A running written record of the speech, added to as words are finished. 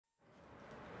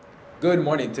Good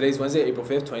morning. Today is Wednesday, April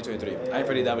 5th, 2023. I'm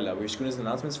Freddie Davila. We're students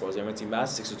announcements for Zemerty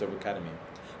Mass 6th Academy.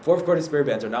 Fourth quarter spirit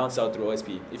bands are now on sale through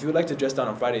OSP. If you would like to dress down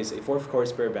on Fridays, a fourth quarter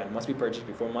spirit band must be purchased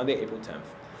before Monday, April 10th.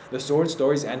 The Swords,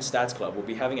 Stories, and Stats Club will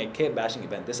be having a kit bashing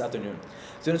event this afternoon.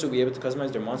 Students will be able to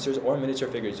customize their monsters or miniature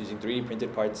figures using 3D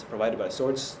printed parts provided by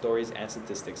Swords, Stories, and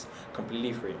Statistics,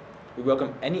 completely free. We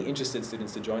welcome any interested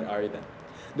students to join our event.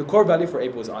 The core value for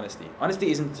April is honesty. Honesty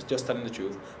isn't just telling the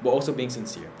truth, but also being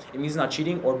sincere. It means not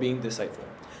cheating or being deceitful.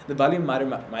 The Value Matter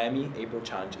Miami April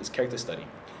Challenge is character study.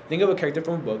 Think of a character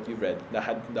from a book you've read that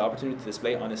had the opportunity to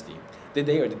display honesty. Did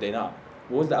they or did they not?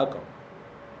 What was the outcome?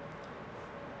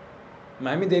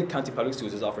 Miami-Dade County Public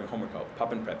Schools is offering homework help.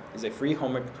 Pop and Prep is a free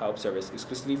homework help service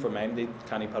exclusively for Miami-Dade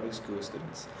County Public School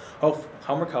students.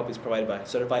 Homework help is provided by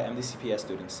certified MDCPS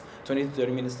students. 20 to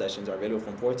 30-minute sessions are available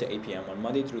from 4 to 8 p.m. on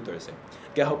Monday through Thursday.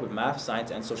 Get help with math, science,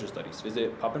 and social studies.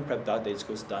 Visit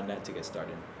popandprep.dadeschools.net to get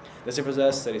started. That's it for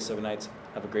us. Study 7 nights.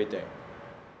 Have a great day.